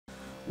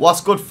What's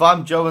good,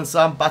 fam? Joe and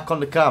Sam back on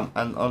the cam,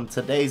 and on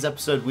today's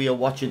episode we are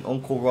watching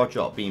Uncle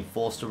Roger being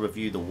forced to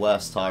review the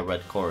worst Thai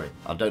red curry.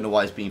 I don't know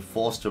why he's being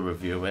forced to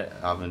review it.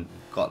 I haven't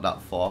got that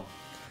far.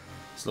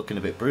 It's looking a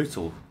bit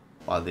brutal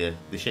by the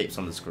shapes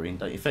on the screen,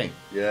 don't you think?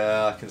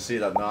 Yeah, I can see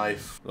that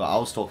knife. Well, I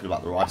was talking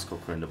about the rice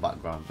cooker in the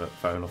background, but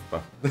fair enough,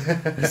 bro.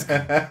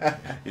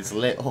 It's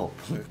lit up.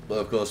 But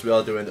of course, we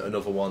are doing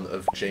another one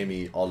of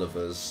Jamie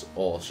Oliver's,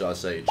 or should I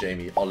say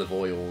Jamie Olive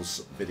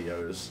Oil's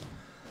videos.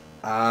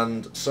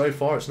 And so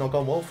far, it's not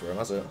gone well for him,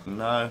 has it?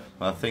 No,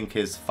 I think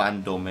his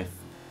fandom, if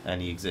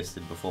any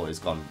existed before, has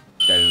gone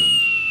down.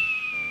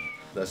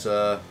 Let's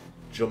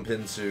jump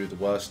into the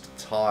worst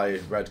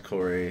Thai red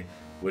curry,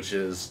 which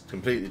is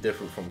completely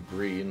different from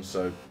green,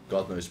 so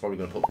God knows, he's probably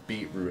going to put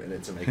beetroot in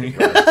it to make it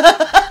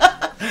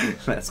red.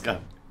 Let's go.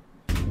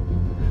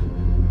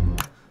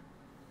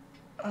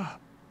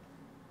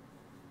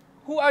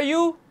 Who are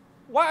you?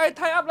 Why are you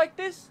tied up like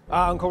this?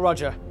 Uncle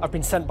Roger, I've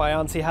been sent by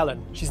Auntie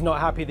Helen. She's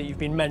not happy that you've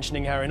been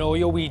mentioning her in all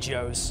your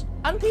videos.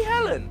 Auntie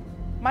Helen?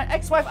 My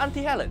ex-wife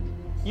Auntie Helen?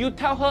 You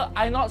tell her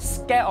I'm not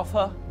scared of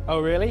her. Oh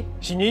really?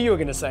 She knew you were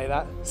going to say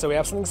that, so we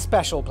have something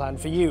special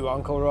planned for you,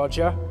 Uncle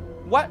Roger.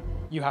 What?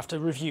 You have to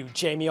review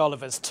Jamie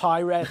Oliver's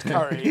Thai red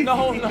curry.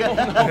 No. Please,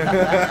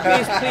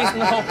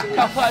 no.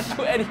 Tell her I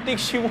do anything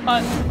she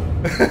wants.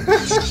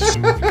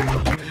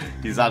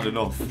 He's had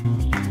enough.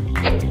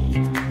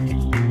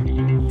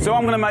 So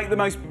I'm going to make the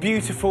most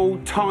beautiful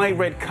Thai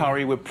red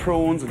curry with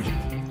prawns and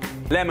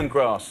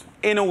lemongrass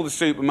in all the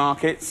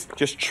supermarkets.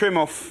 Just trim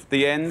off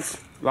the ends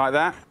like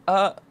that.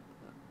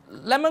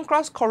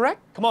 Lemongrass correct?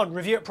 Come on,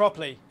 review it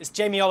properly. It's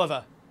Jamie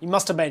Oliver. You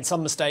must have made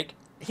some mistake.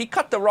 He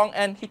cut the wrong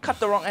end.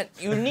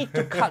 You need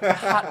to cut the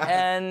hard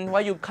end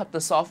while you cut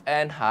the soft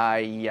end.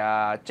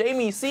 Hiya.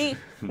 Jamie, see?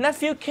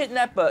 Nephew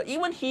kidnapper.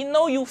 Even he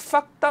know you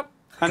fucked up.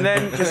 And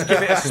then just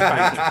give it a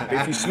spank.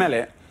 But if you smell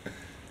it,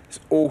 it's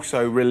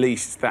also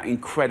released that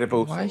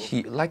incredible Why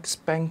he like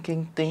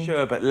spanking thing?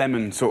 sherbet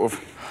lemon sort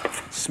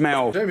of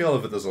smell. Jamie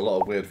Oliver does a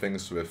lot of weird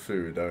things with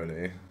food, don't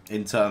he?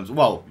 In terms,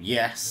 well,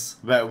 yes.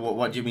 But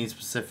what do you mean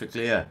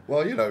specifically here?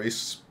 Well, you know, he's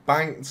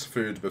spanked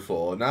food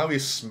before. Now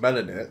he's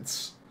smelling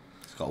it.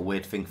 He's got a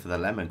weird thing for the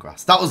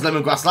lemongrass. That was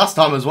lemongrass last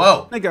time as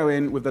well. They go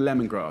in with the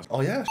lemongrass.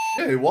 Oh yeah,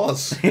 shit, it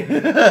was. You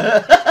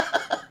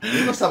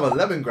must have a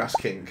lemongrass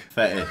kink.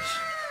 Fetish.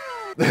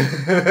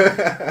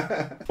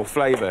 Or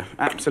flavour,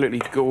 absolutely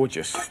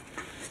gorgeous.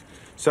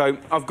 So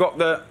I've got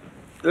the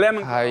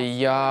lemon.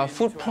 Hiya,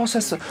 food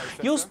processor.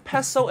 Use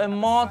pestle and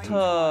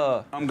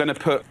mortar. I'm going to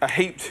put a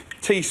heaped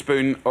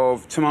teaspoon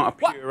of tomato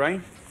What?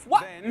 puree.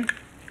 What? Then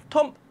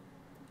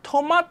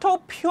Tomato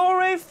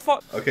puree for...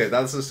 Okay,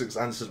 that just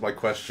answers my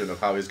question of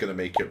how he's going to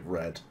make it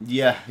red.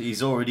 Yeah,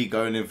 he's already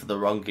going in for the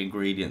wrong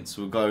ingredients.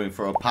 We're going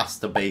for a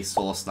pasta-based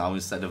sauce now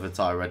instead of a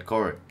Thai red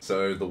curry.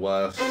 So the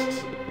worst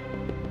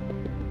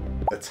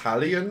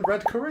Italian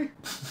red curry?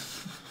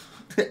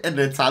 An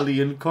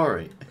Italian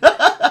curry.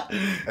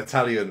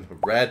 Italian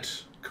red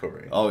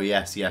curry. Oh,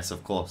 yes,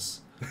 of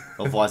course.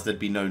 Otherwise, there'd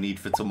be no need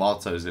for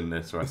tomatoes in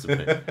this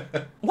recipe.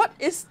 What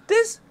is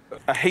this?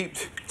 a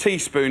heaped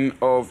teaspoon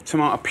of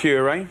tomato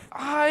puree.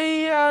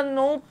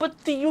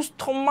 Nobody use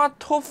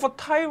tomato for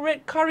Thai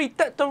red curry.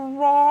 That's the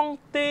wrong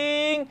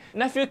thing.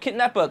 Nephew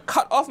kidnapper,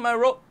 cut off my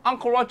rope.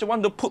 Uncle Roger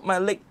want to put my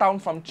leg down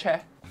from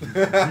chair.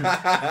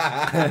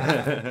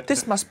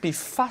 This must be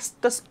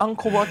fastest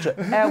Uncle Roger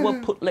ever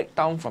put leg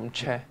down from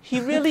chair. He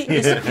really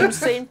is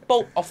insane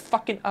boat of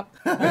fucking up.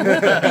 He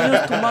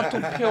used tomato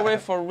puree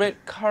for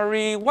red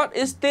curry. What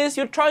is this?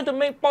 You're trying to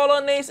make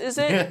bolognese, is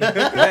it?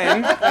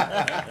 Then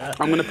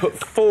I'm going to put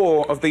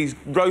 4 of these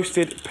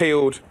roasted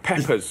peeled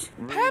peppers.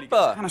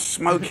 Pepper? Kind of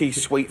smoky,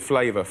 sweet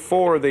flavour.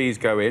 4 of these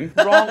go in.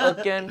 Wrong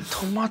again.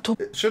 Tomato.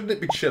 Shouldn't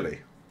it be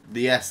chili?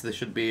 Yes, there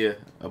should be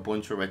a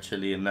bunch of red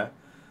chilli in there.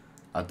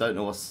 I don't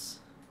know what's...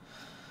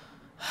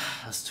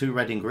 That's 2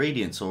 red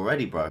ingredients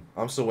already, bro.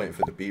 I'm still waiting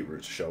for the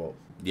beetroot to show up.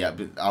 Yeah,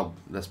 but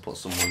let's put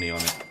some money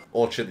on it.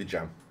 Or chili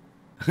jam.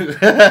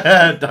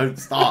 Don't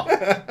stop.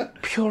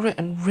 Puree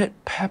and red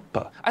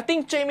pepper. I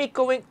think Jamie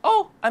going,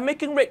 oh, I'm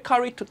making red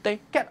curry today.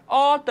 Get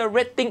all the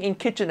red thing in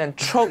kitchen and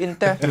throw in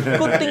there.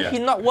 Good thing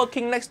he's not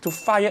working next to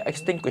fire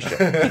extinguisher.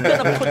 He's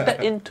gonna put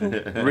that into.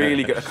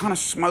 Really good. A kind of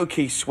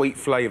smoky, sweet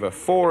flavour.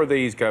 4 of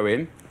these go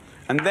in.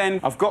 And then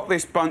I've got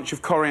this bunch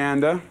of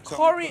coriander. So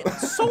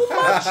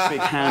much.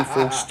 Big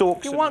handful,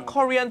 stalks. You want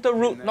coriander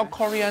root, not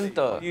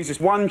coriander. Use this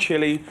 1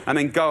 chilli and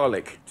then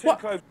garlic. 2 What?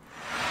 cloves.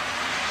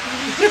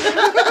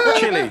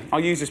 Chilli. I'll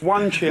use this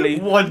 1 chilli.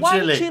 One One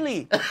chilli.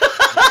 chili.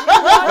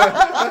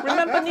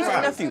 Remember, niece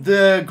and nephew.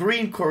 The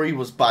green curry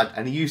was bad,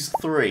 and he used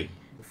 3.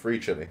 3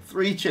 chili.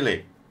 3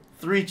 chilli.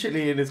 3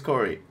 chilli in his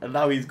curry, and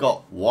now he's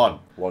got 1.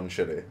 1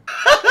 chili.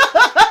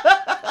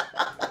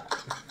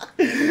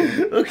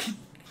 Okay.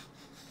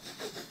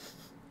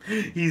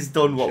 He's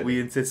done what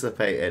we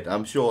anticipated.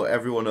 I'm sure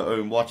everyone at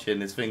home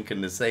watching is thinking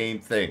the same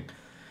thing.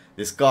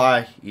 This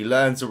guy, he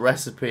learns a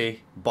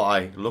recipe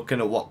by looking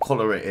at what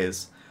colour it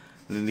is.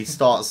 And then he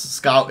starts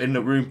scouting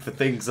the room for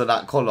things of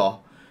that colour.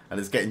 And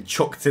it's getting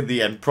chucked in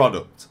the end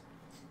product.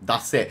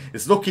 That's it.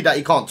 It's lucky that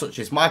he can't touch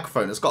this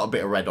microphone. It's got a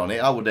bit of red on it.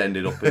 I would have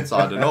ended up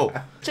inside and all.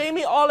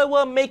 Jamie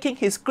Oliver making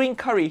his green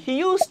curry. He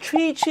used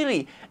 3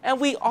 chili,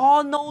 and we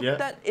all know Yeah.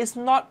 that is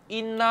not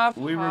enough.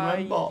 We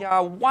remember. Yeah,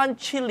 1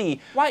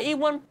 chili. Why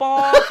even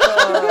bother?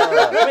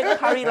 Red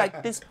curry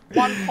like this,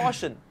 1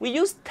 portion. We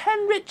use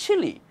 10 red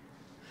chili.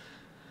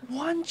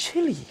 1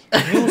 chili.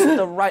 Use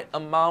the right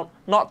amount,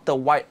 not the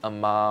white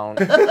amount.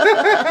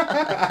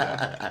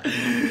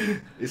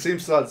 He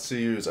seems to like to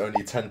use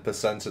only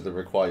 10% of the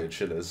required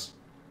chilies.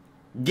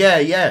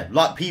 Yeah.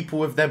 Like people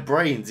with their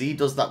brains. He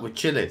does that with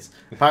chilies.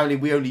 Apparently,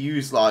 we only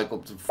use like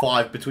up to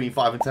between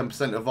 5 and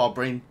 10% of our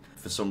brain.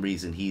 For some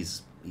reason,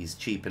 he's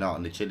cheaping out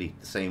on the chili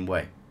the same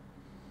way.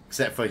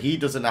 Except for he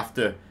doesn't have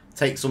to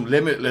take some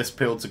limitless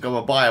pill to go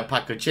and buy a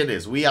pack of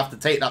chilies. We have to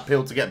take that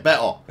pill to get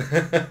better.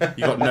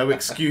 You got no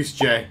excuse,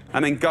 Jay.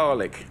 And then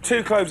garlic.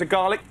 2 cloves of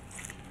garlic.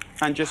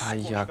 And just...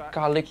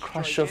 Garlic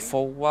crusher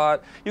for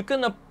what? You're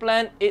gonna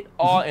blend it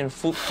all in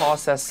food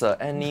processor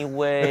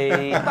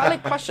anyway.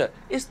 Garlic crusher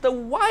is the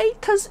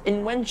whitest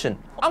invention.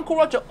 Uncle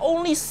Roger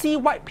only see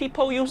white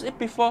people use it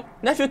before.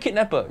 Nephew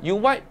Kidnapper, you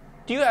white?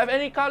 Do you have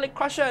any garlic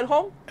crusher at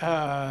home?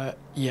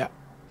 Yeah.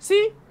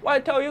 See? Why I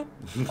tell you?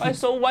 Why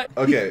so white?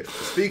 Okay,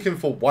 speaking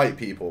for white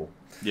people,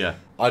 Yeah.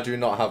 I do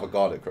not have a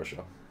garlic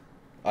crusher.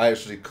 I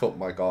actually cut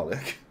my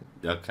garlic.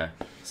 Okay.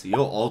 So you're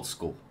old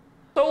school.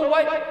 So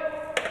white.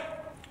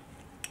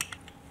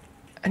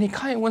 And he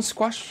can't even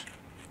squash.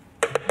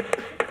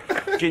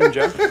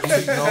 ginger.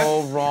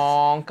 No,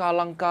 wrong.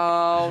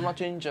 Kalangkau, not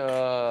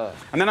ginger.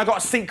 And then I got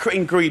a secret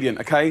ingredient,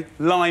 okay?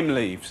 Lime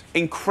leaves.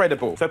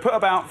 Incredible. So put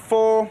about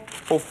 4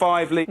 or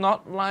 5 leaves.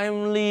 Not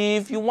lime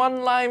leaf. You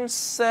want lime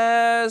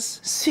says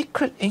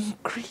secret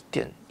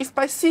ingredient. If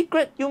by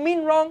secret you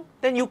mean wrong,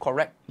 then you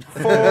correct.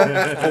 4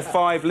 or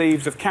 5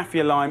 leaves of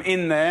kaffir lime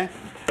in there.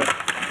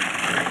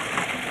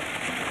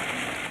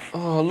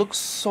 Oh, looks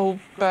so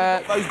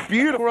bad. Those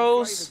beautiful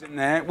Gross. flavours in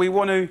there. We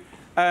want to...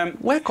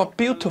 Where got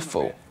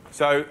beautiful?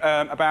 So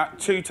about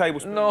 2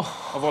 tablespoons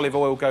of olive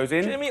oil goes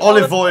in. Jimmy,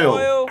 Olive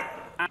oil.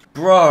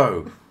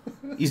 Bro,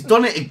 he's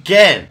done it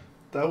again.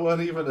 That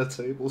wasn't even a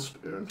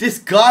tablespoon. This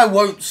guy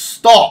won't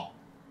stop.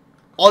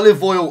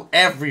 Olive oil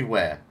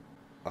everywhere.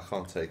 I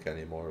can't take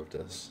any more of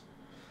this.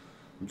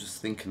 I'm just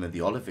thinking of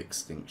the olive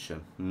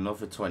extinction. In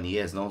another 20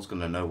 years, no one's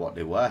going to know what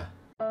they were.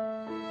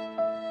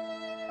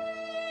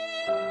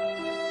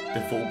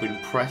 They've all been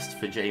pressed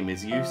for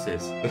Jamie's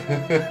uses.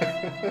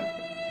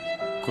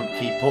 Couldn't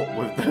keep up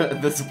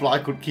with the supply,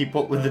 couldn't keep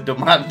up with the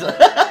demand.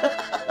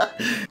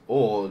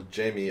 Or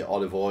Jamie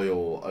Olive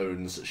Oil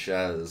owns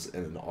shares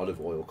in an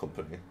olive oil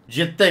company. Do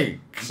you think?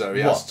 So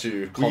he has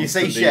to When you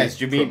say constantly shares,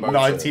 do you mean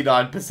promote it.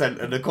 99%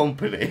 of the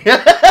company?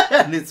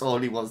 And it's all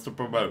he wants to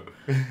promote.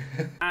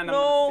 And I'm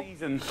gonna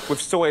season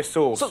with soy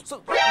sauce.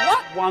 So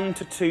what? 1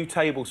 to 2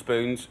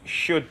 tablespoons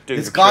should do.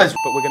 This the guy's- trick,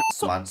 but we're gonna...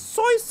 Man.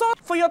 Soy sauce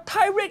for your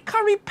Thai red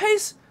curry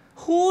paste?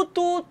 Who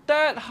do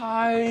that?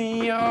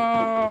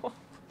 Hiya.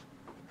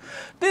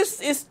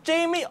 This is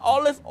Jamie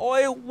Olive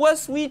Oil.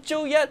 Worst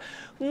video yet.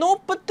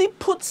 Nobody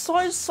put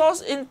soy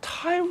sauce in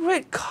Thai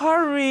red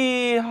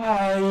curry.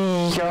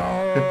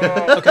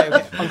 Hiya. Okay,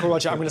 Uncle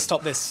Roger, I'm going to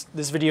stop this.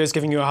 This video is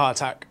giving you a heart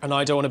attack, and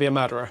I don't want to be a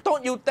murderer.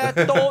 Don't you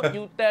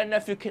dare,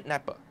 nephew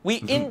kidnapper. We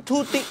in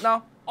too deep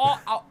now. All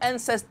our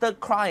ancestors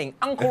crying.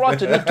 Uncle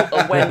Roger need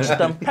to avenge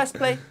them. Press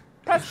play.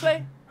 Press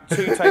play.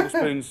 2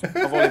 tablespoons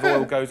of olive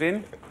oil goes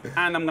in.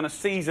 And I'm going to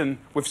season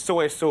with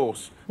soy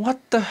sauce.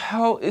 What the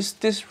hell is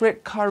this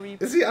red curry?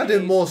 Is he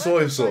adding more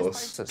soy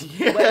sauce?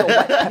 Where your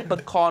white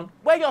peppercorn?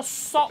 Where your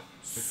salt?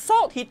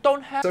 Salt he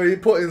don't have. So he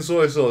put in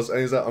soy sauce and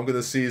he's like, I'm going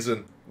to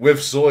season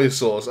with soy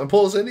sauce and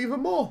pours in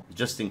even more.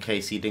 Just in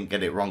case he didn't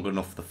get it wrong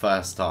enough the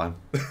first time.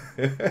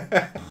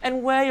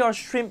 And where your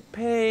shrimp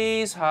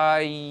paste?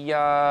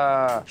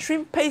 Hiya.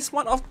 Shrimp paste,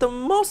 one of the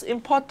most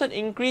important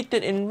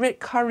ingredient in red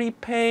curry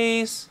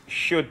paste.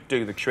 Should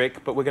do the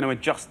trick, but we're going to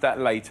adjust that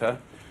later.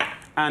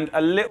 And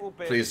a little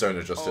bit Please don't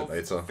adjust it of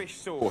later. fish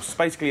sauce.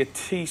 Basically a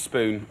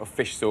teaspoon of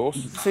fish sauce.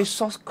 Fish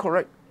sauce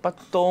correct, but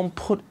don't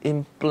put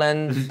in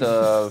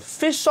blender.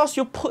 Fish sauce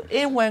you put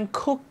in when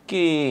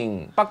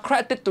cooking. But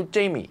credit to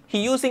Jamie.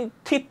 He using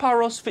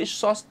Tiparo's fish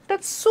sauce.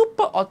 That's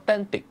super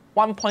authentic.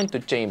 1 point to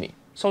Jamie.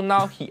 So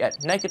now he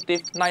at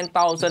negative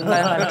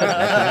 9,999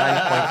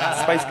 points.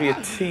 It's basically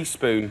a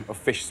teaspoon of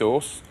fish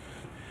sauce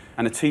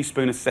and a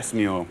teaspoon of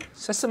sesame oil.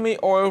 Sesame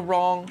oil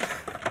wrong.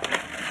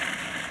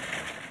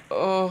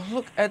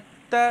 Look at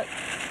that.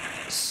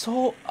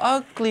 So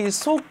ugly,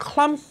 so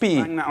clumpy.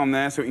 Bang that on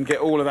there so we can get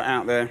all of that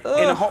out there.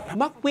 In a hot...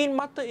 McQueen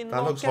mother-in-law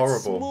That looks gets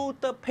horrible.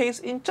 smoother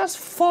paste in just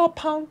 4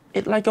 pounds.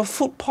 It's like a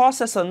food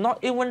processor,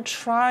 not even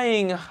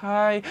trying.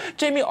 Hi.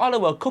 Jamie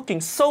Oliver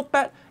cooking so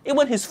bad,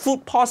 even his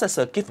food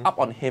processor give up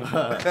on him.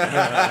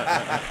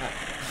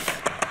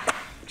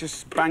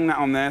 Just bang that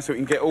on there so we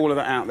can get all of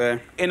that out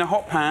there. In a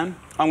hot pan,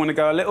 I'm going to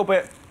go a little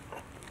bit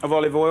of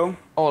olive oil.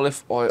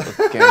 Olive oil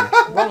again.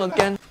 Wrong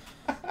again.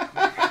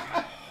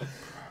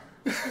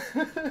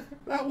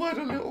 That word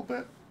a little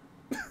bit.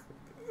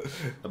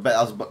 I bet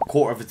that was about a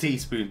quarter of a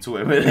teaspoon to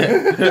him,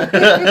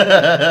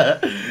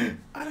 innit?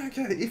 And don't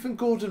get it. Even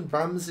Gordon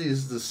Ramsay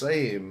is the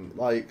same.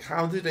 Like,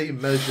 how do they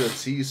measure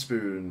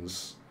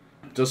teaspoons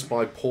just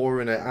by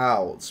pouring it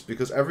out?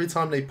 Because every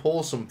time they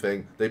pour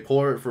something, they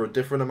pour it for a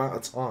different amount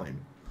of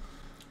time.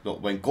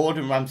 Look, when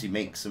Gordon Ramsay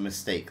makes a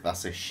mistake,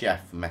 that's a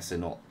chef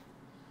messing up.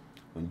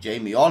 When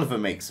Jamie Oliver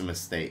makes a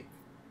mistake,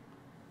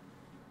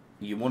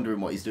 you're wondering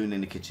what he's doing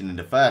in the kitchen in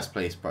the first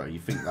place, bro. You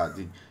think like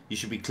you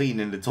should be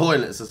cleaning the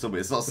toilets or something.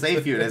 It's not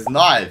safe for you. There's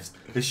knives.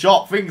 There's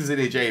sharp things in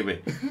here, Jamie.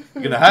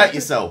 You're going to hurt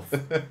yourself.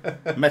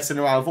 Messing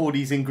around with all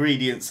these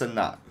ingredients and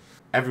that.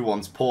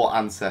 Everyone's poor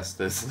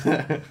ancestors.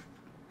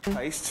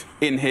 Paste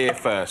in here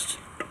first.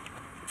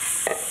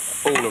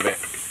 All of it.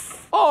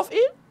 All of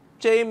it?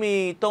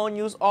 Jamie, don't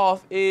use all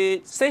of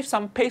it. Save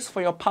some paste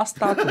for your pasta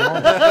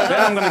tomorrow. Then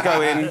I'm going to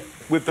go in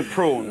with the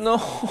prawn. No.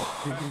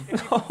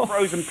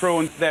 Frozen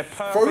prawns, they're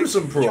perfect.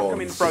 Frozen Chuck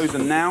them in prawns?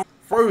 frozen now.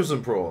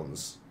 Frozen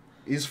prawns.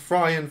 He's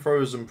frying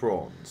frozen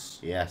prawns.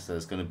 Yes,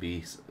 there's going to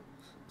be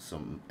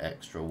some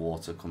extra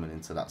water coming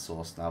into that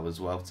sauce now as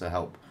well to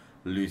help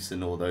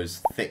loosen all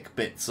those thick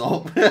bits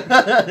up.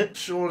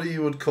 Surely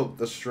you would cook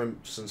the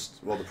shrimps and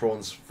the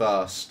prawns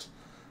first,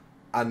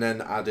 and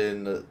then add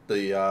in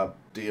the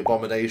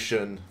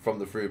abomination from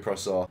the food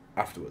processor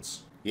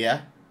afterwards.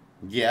 Yeah,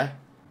 yeah.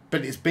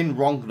 But it's been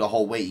wrong the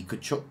whole way. You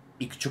could chuck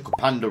a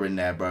panda in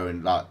there, bro,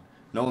 and like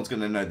no one's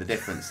gonna know the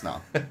difference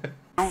now.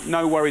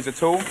 No worries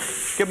at all.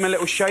 Give them a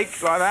little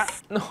shake like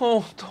that.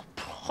 No, don't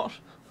prawn.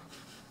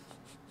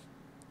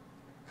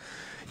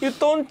 You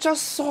don't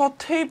just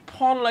saute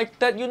prawn like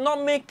that. You're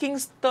not making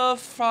stir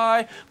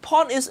fry.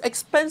 Prawn is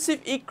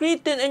expensive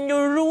ingredient and you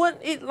ruin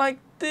it like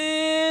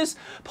this.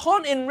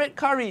 Prawn in red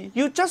curry.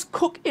 You just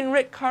cook in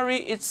red curry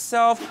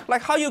itself.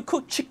 Like how you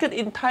cook chicken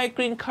in Thai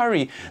green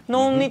curry.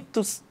 No need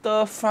to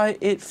stir fry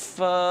it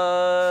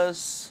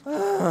first.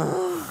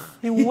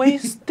 You're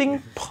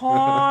wasting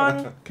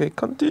prawn. Okay,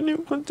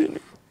 continue. Give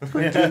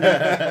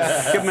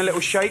them a little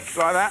shake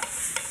like that.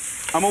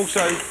 I'm also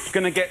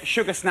going to get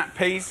sugar snap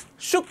peas.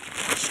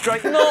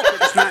 Straight No.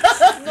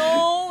 snaps.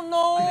 No.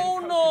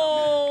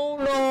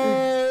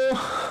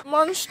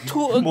 Munch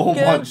 2 More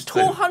again. munch 2.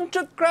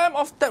 200 grams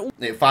of that.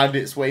 It found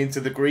its way into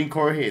the green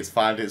curry. It's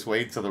found its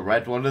way into the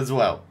red one as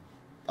well.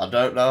 I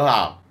don't know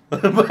how.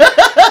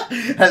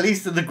 At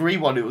least in the green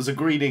one, it was a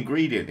green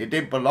ingredient. It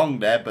didn't belong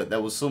there, but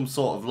there was some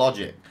sort of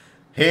logic.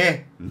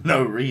 Here,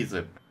 no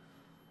reason.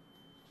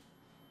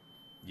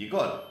 You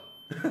got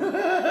it.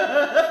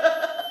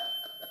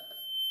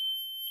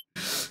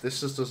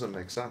 This just doesn't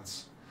make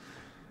sense.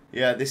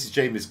 Yeah, this is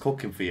Jamie's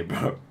cooking for you,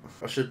 bro.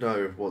 I should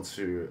know what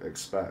to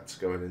expect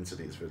going into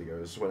these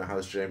videos when it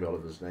has Jamie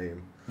Oliver's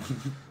name.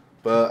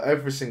 But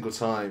every single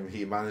time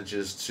he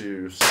manages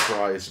to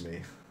surprise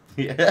me.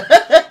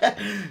 Yeah.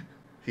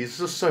 He's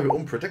just so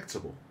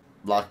unpredictable.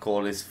 Like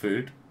all his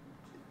food.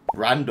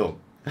 Random.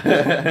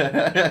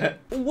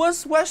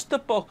 Worst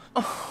vegetable.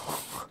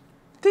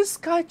 This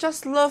guy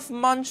just loves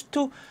Munch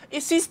 2.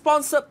 Is he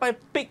sponsored by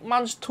Big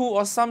Munch 2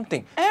 or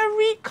something?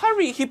 Every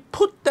curry, he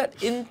put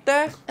that in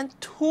there and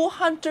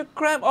 200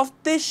 grams of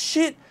this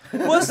shit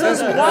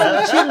versus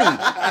 1 chili.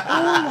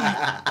 Oh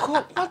my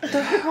god, what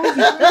the hell are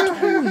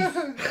you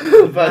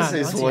doing?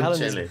 Versus Auntie one Helen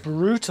chili. is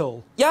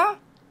brutal. Yeah?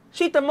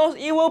 She the most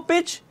evil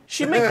bitch?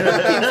 She make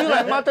cooking feel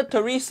like Mother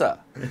Teresa.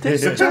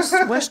 This is just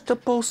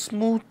vegetable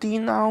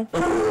smoothie now.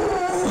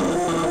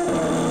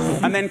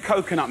 And then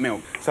coconut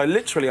milk. So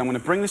literally, I'm going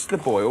to bring this to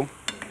the boil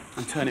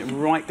and turn it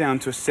right down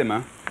to a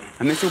simmer.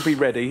 And this will be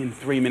ready in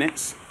 3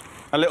 minutes.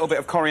 A little bit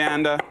of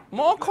coriander.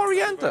 More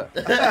coriander.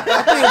 I think you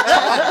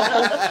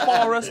chopped up the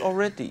whole forest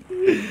already.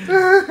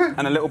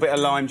 And a little bit of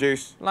lime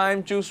juice.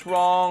 Lime juice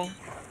wrong.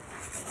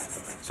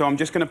 So I'm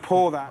just going to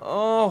pour that.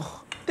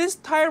 Oh, this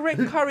Thai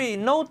red curry.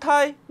 No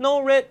Thai,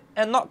 no red,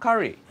 and not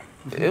curry.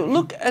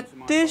 Look at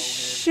this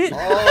shit.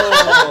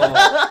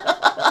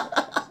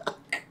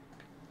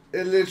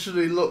 It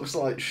literally looks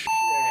like shit.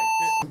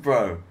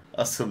 Bro,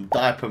 that's some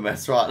diaper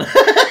mess right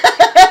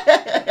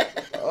there.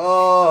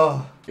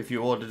 Oh. If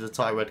you ordered a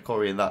Thai red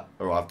curry and that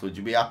arrived, would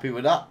you be happy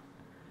with that?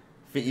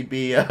 Think you'd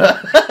be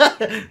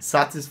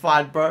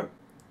satisfied, bro?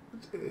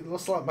 It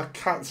looks like my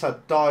cat's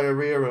had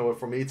diarrhea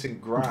from eating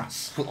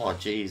grass. Oh,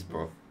 jeez,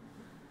 bro.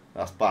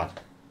 That's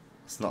bad.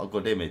 It's not a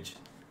good image.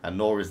 And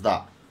nor is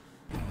that.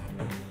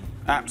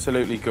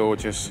 Absolutely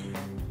gorgeous.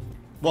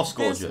 What's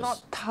gorgeous? This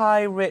not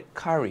Thai red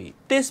curry.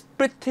 This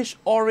British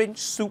orange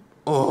soup.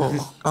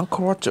 Oh,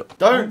 Uncle Roger.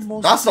 Don't.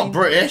 almost That's not think-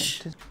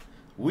 British.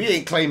 We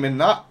ain't claiming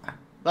that.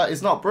 That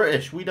is not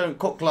British. We don't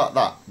cook like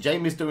that.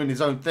 Jamie's doing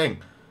his own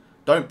thing.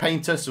 Don't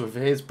paint us with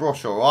his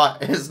brush, alright?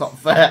 It's not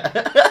fair.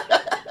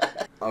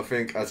 I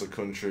think as a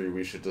country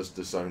we should just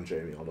disown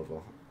Jamie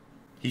Oliver.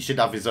 He should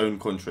have his own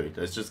country.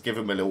 Let's just give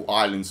him a little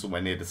island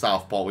somewhere near the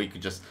South Pole. He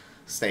could just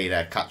stay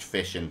there, catch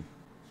fish and...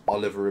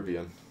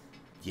 Oliveribian.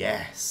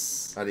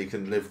 Yes. And he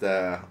can live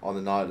there on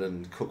an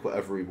island, cook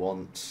whatever he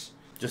wants.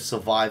 Just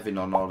surviving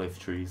on olive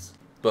trees.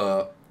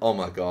 But, oh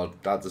my god,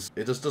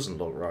 it just doesn't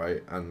look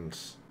right. And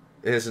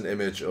here's an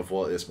image of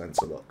what it's meant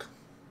to look.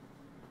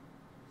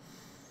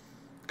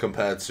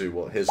 Compared to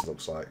what his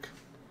looks like.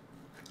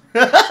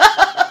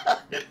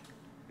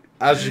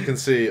 As you can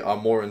see, I'm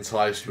more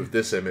enticed with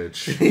this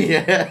image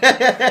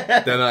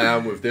Yeah. than I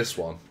am with this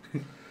one.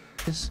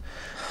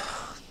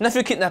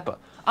 Nephew kidnapper.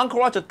 Uncle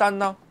Roger done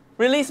now.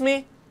 Release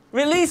me.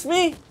 Release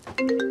me.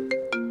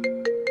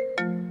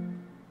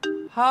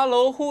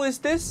 Hello, who is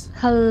this?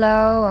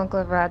 Hello,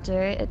 Uncle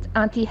Roger. It's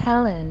Auntie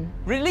Helen.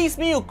 Release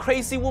me, you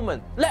crazy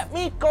woman. Let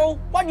me go.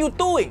 What you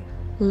doing?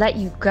 Let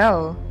you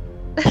go.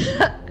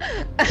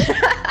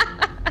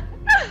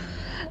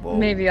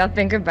 Maybe I'll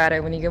think about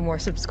it when you get more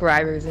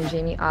subscribers than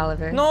Jamie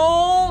Oliver.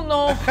 No,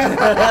 no. Listen,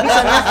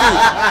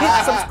 nephew.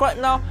 Hit subscribe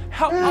now.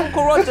 Help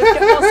Uncle Roger get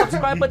more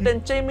subscribers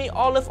than Jamie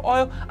Olive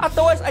Oil.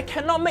 Otherwise, I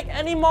cannot make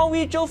any more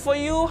videos for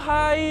you.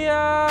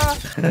 Hiya.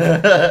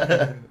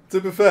 To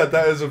be fair,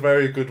 that is a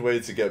very good way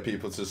to get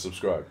people to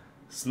subscribe.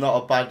 It's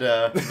not a bad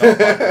way.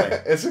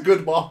 It's a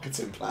good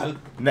marketing plan.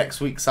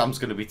 Next week, Sam's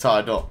going to be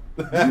tied up.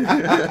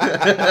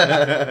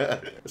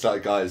 It's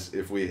like, guys,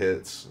 if we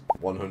hit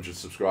 100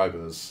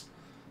 subscribers,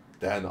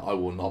 then I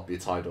will not be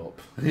tied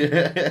up.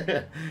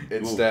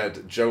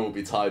 Instead, Joe will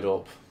be tied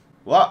up.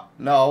 What?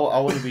 No, I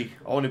want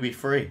to be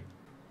free.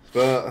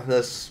 But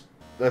let's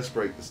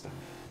break this down.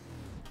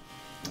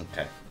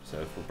 Okay, so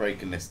if we're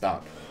breaking this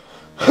down,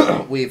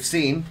 we've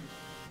seen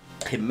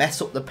him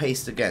mess up the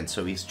paste again.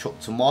 So he's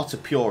chucked tomato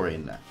puree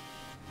in there,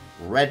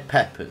 red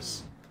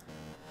peppers,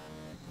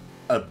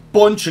 a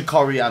bunch of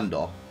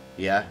coriander,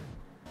 yeah,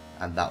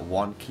 and that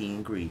one key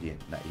ingredient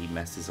that he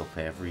messes up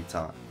every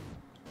time.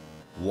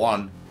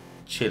 One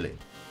chili,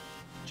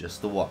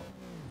 just the one.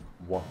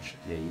 Watch.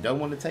 Yeah, you don't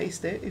want to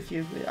taste it. If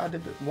you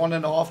added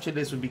 1.5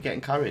 chilies, would be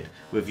getting carried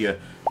with your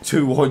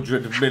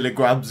 200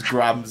 milligrams,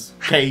 grams,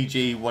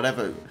 kg,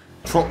 whatever.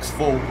 Trucks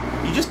full.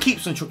 He just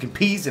keeps on chucking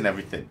peas and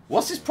everything.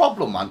 What's his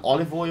problem, man?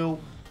 Olive oil,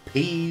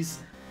 peas,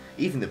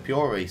 even the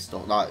puree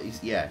stuff. Like,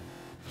 yeah.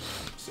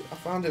 See, I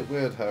found it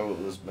weird how it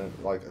was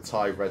meant like a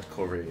Thai red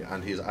curry,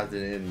 and he's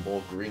adding in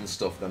more green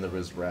stuff than there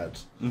is red.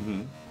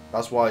 Mm-hmm.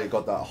 That's why it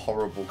got that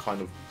horrible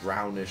kind of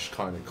brownish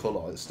kind of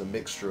colour. It's the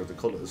mixture of the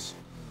colours.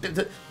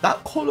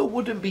 That colour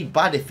wouldn't be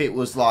bad if it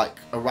was like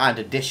around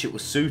a dish it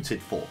was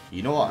suited for.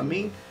 You know what I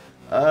mean?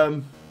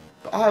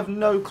 But I have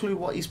no clue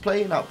what he's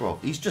playing at, bro.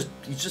 He's just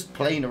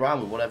playing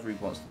around with whatever he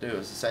wants to do.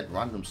 As I said,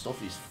 random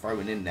stuff he's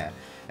throwing in there,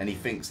 and he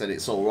thinks that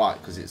it's all right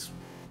because it's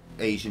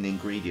Asian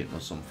ingredient or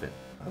something.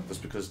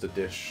 Just because the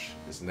dish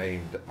is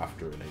named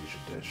after an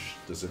Asian dish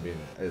doesn't mean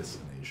it is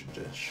an Asian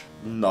dish.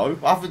 No,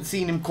 I haven't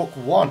seen him cook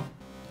one.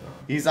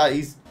 He's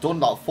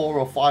done like 4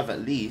 or 5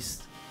 at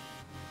least,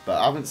 but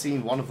I haven't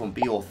seen one of them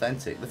be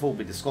authentic. They've all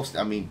been disgusting.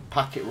 I mean,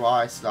 packet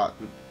rice, like,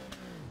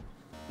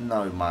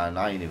 no man,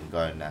 I ain't even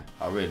going there.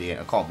 I really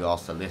ain't. I can't be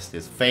asked to list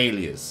his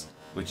failures,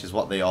 which is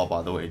what they are,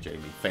 by the way, Jamie.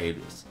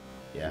 Failures.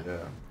 Yeah. Yeah.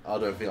 I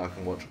don't think I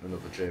can watch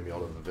another Jamie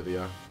Oliver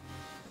video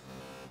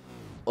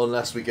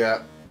unless we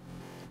get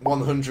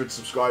 100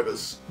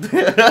 subscribers.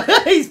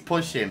 He's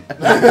pushing.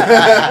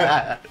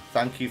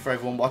 Thank you for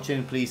everyone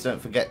watching. Please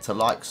don't forget to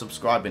like,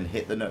 subscribe, and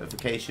hit the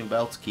notification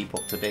bell to keep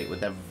up to date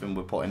with everything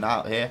we're putting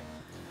out here.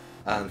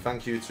 And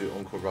thank you to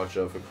Uncle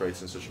Roger for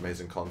creating such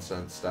amazing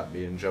content that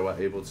me and Joe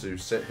are able to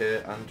sit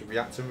here and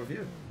react and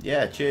review.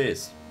 Yeah,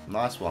 cheers.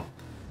 Nice one.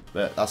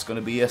 But that's going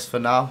to be us for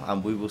now,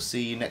 and we will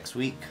see you next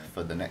week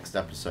for the next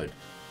episode.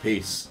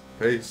 Peace.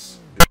 Peace.